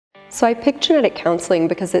So I picked genetic counseling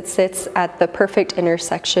because it sits at the perfect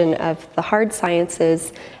intersection of the hard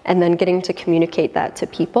sciences and then getting to communicate that to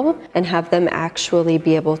people and have them actually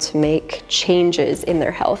be able to make changes in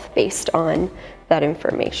their health based on that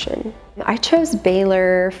information. I chose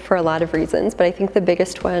Baylor for a lot of reasons, but I think the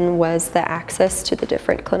biggest one was the access to the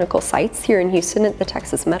different clinical sites here in Houston at the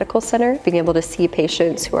Texas Medical Center. Being able to see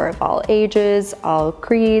patients who are of all ages, all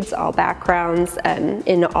creeds, all backgrounds, and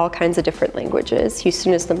in all kinds of different languages.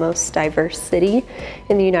 Houston is the most diverse city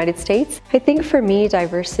in the United States. I think for me,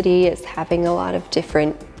 diversity is having a lot of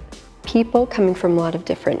different people coming from a lot of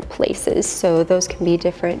different places. So those can be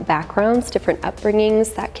different backgrounds, different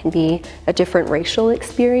upbringings, that can be a different racial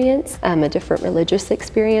experience, a different religious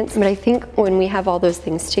experience. But I think when we have all those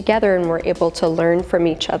things together and we're able to learn from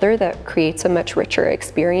each other, that creates a much richer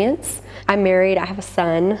experience. I'm married, I have a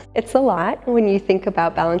son. It's a lot when you think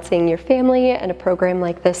about balancing your family and a program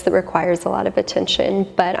like this that requires a lot of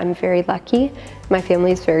attention, but I'm very lucky. My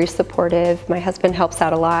family is very supportive. My husband helps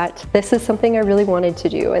out a lot. This is something I really wanted to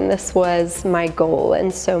do, and this was my goal.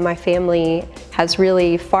 And so my family has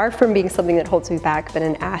really, far from being something that holds me back, been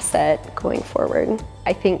an asset going forward.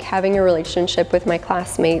 I think having a relationship with my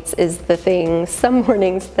classmates is the thing some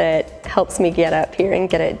mornings that helps me get up here and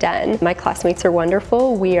get it done. My classmates are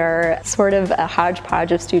wonderful. We are sort of a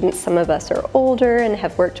hodgepodge of students. Some of us are older and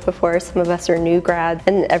have worked before, some of us are new grads,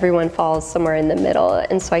 and everyone falls somewhere in the middle.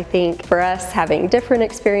 And so I think for us having different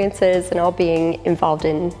experiences and all being involved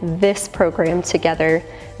in this program together,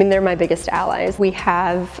 I mean, they're my biggest allies. We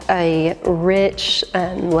have a rich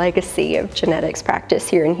legacy of genetics practice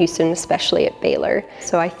here in Houston, especially at Baylor.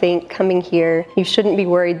 So I think coming here, you shouldn't be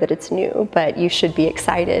worried that it's new, but you should be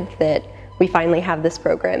excited that we finally have this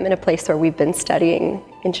program in a place where we've been studying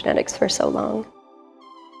in genetics for so long.